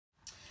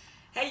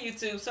Hey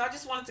YouTube, so I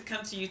just wanted to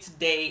come to you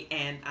today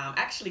and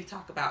actually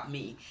talk about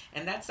me,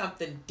 and that's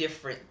something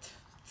different,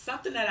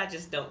 something that I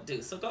just don't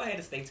do, so go ahead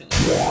and stay tuned.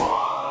 So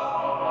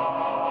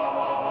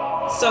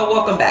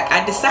welcome back.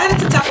 I decided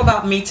to talk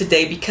about me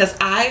today because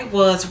I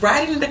was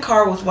riding in the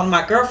car with one of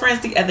my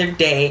girlfriends the other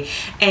day,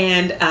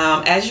 and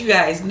as you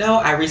guys know,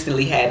 I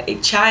recently had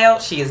a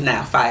child. She is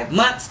now 5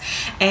 months,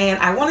 and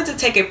I wanted to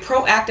take a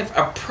proactive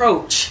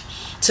approach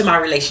to my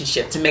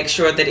relationship to make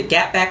sure that it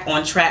got back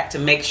on track, to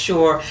make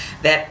sure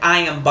that I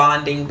am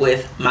bonding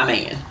with my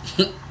man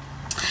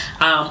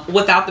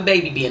without the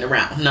baby being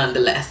around.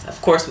 Nonetheless, of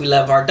course, we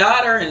love our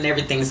daughter and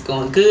everything's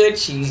going good.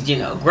 She's,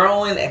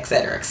 growing,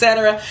 etc.,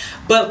 etc.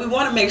 But we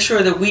want to make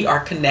sure that we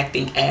are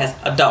connecting as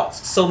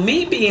adults. So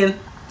me being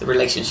the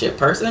relationship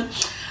person,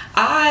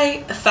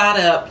 I thought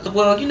up,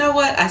 well, you know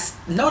what? I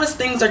noticed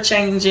things are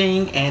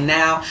changing and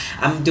now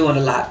I'm doing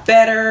a lot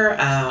better.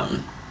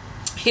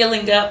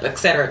 Healing up,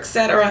 etc.,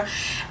 etc.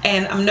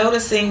 And I'm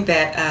noticing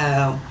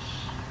that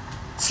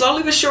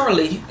slowly but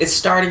surely it's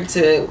starting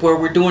to where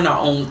we're doing our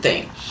own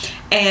thing.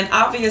 And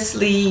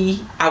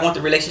obviously I want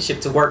the relationship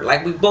to work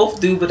like we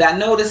both do, but I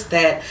noticed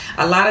that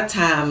a lot of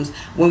times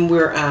when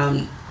we're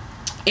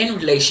in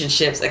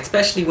relationships,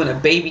 especially when a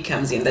baby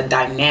comes in, the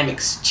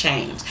dynamics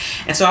change.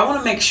 And so I want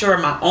to make sure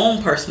in my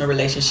own personal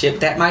relationship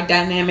that my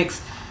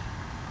dynamics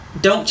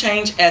don't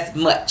change as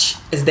much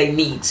as they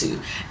need to,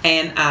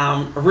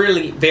 and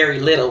really very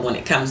little when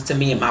it comes to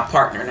me and my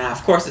partner. Now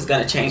of course it's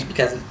going to change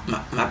because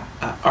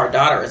our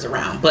daughter is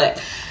around,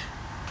 but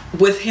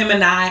with him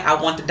and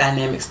I want the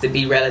dynamics to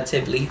be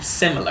relatively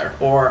similar,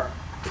 or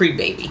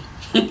pre-baby.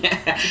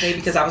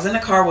 Because I was in the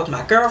car with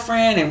my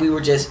girlfriend and we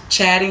were just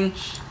chatting,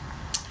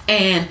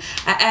 and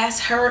I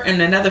asked her and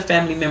another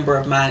family member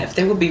of mine if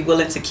they would be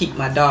willing to keep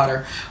my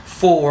daughter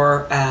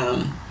for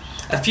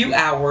a few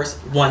hours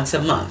once a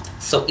month.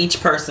 So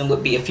each person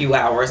would be a few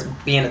hours,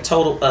 being a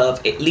total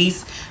of at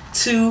least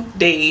 2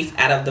 days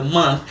out of the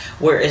month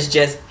where it's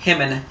just him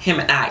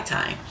and I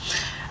time.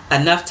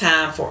 Enough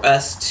time for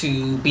us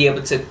to be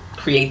able to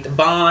create the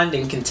bond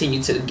and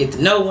continue to get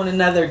to know one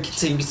another,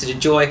 continue to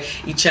enjoy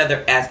each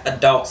other as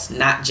adults,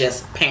 not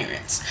just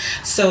parents.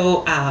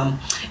 So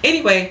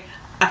anyway,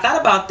 I thought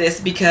about this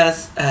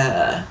because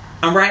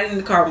I'm riding in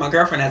the car with my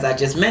girlfriend, as I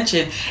just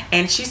mentioned,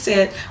 and she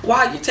said,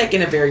 wow, you're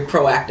taking a very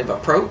proactive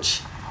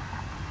approach.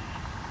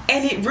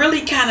 And it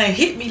really kind of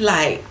hit me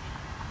like,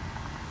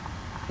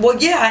 well,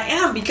 yeah, I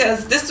am,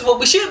 because this is what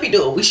we should be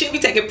doing. We should be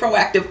taking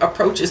proactive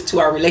approaches to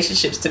our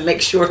relationships to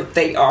make sure that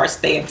they are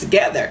staying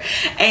together.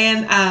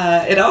 And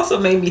it also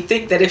made me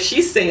think that if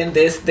she's saying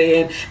this,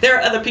 then there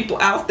are other people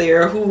out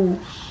there who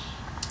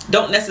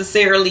don't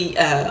necessarily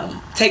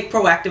take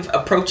proactive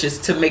approaches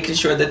to making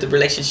sure that the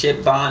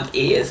relationship bond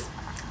is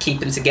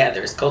keeping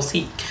together, is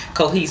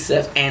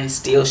cohesive and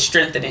still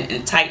strengthening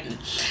and tightened.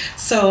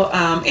 So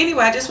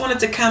anyway, I just wanted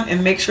to come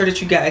and make sure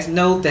that you guys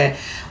know that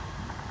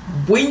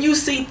when you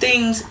see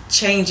things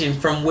changing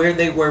from where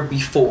they were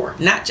before,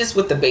 not just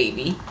with the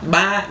baby,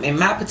 in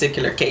my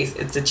particular case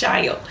it's a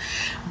child,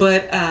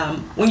 but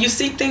when you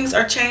see things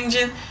are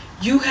changing,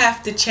 you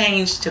have to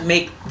change to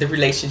make the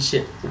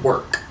relationship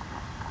work.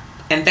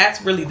 And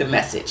that's really the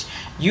message.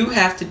 You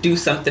have to do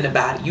something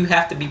about it. You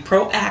have to be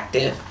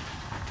proactive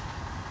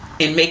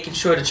in making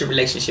sure that your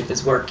relationship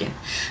is working.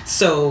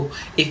 So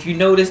if you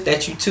notice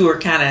that you two are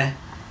kind of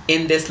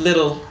in this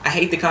little, I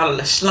hate to call it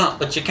a slump,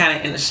 but you're kind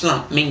of in a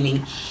slump,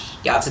 meaning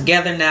y'all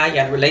together now, you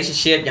got a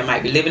relationship, y'all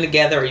might be living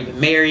together or even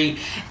married,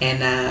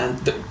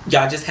 and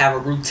y'all just have a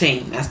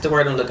routine. That's the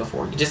word I'm looking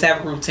for. You just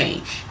have a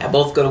routine. Y'all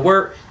both go to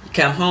work, you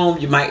come home,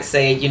 you might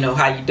say,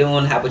 how you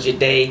doing, how was your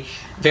day?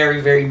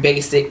 Very, very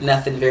basic,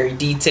 nothing very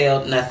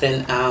detailed,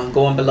 nothing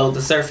going below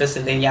the surface,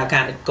 and then y'all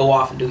kind of go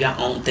off and do your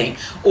own thing.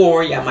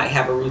 Or y'all might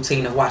have a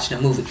routine of watching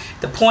a movie.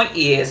 The point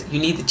is, you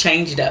need to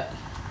change it up.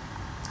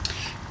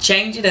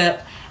 Change it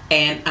up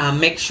and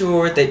make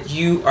sure that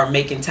you are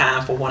making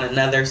time for one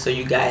another so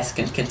you guys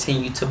can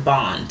continue to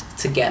bond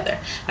together.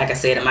 Like I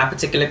said, in my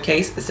particular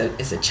case,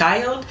 it's a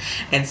child,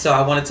 and so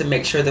I wanted to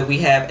make sure that we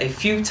have a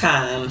few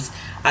times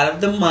out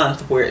of the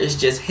month where it's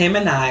just him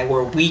and I,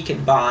 where we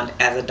can bond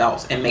as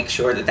adults, and make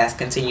sure that that's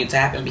continued to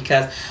happen,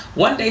 because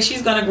one day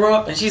she's gonna grow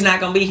up and she's not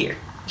gonna be here.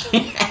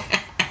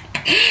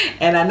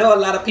 And I know a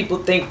lot of people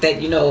think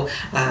that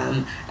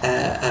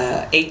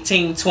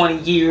 18, 20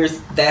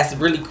 years, that's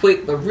really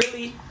quick, but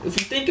really, if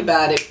you think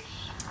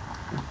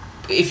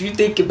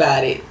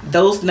about it,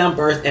 those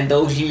numbers and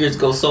those years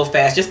go so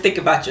fast. Just think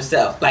about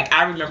yourself. Like,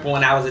 I remember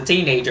when I was a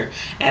teenager,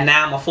 and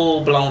now I'm a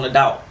full-blown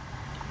adult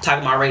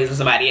talking about raising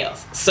somebody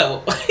else.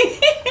 So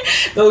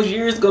those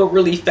years go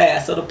really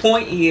fast. So the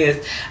point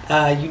is,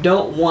 you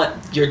don't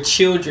want your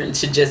children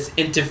to just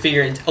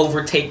interfere and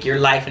overtake your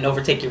life and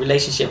overtake your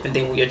relationship, and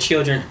then when your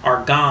children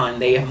are gone,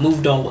 they have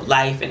moved on with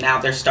life and now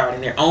they're starting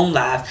their own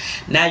lives.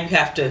 Now you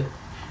have to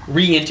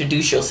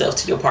reintroduce yourself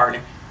to your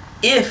partner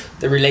if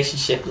the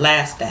relationship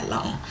lasts that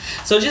long.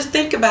 So just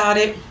think about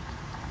it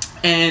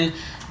and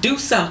do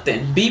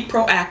something. Be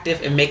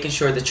proactive in making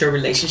sure that your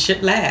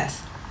relationship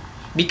lasts,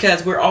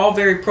 because we're all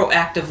very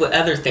proactive with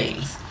other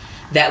things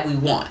that we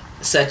want.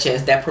 such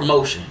as that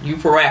promotion, you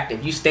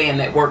proactive, you staying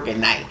at work at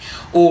night,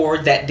 or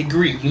that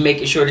degree, you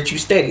making sure that you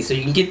steady so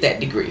you can get that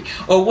degree,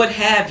 or what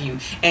have you.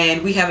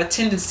 And we have a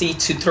tendency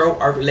to throw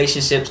our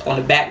relationships on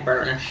the back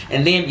burner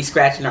and then be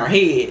scratching our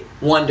head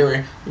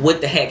wondering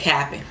what the heck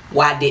happened,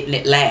 why didn't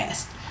it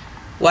last?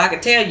 Well, I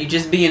can tell you,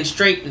 just being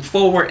straight and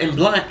forward and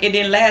blunt, it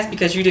didn't last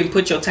because you didn't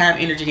put your time,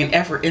 energy, and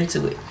effort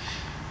into it.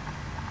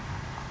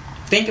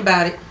 Think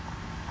about it.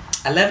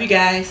 I love you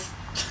guys.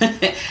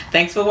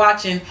 Thanks for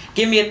watching.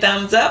 Give me a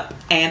thumbs up,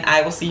 and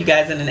I will see you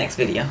guys in the next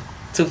video.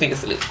 2 finger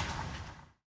salute.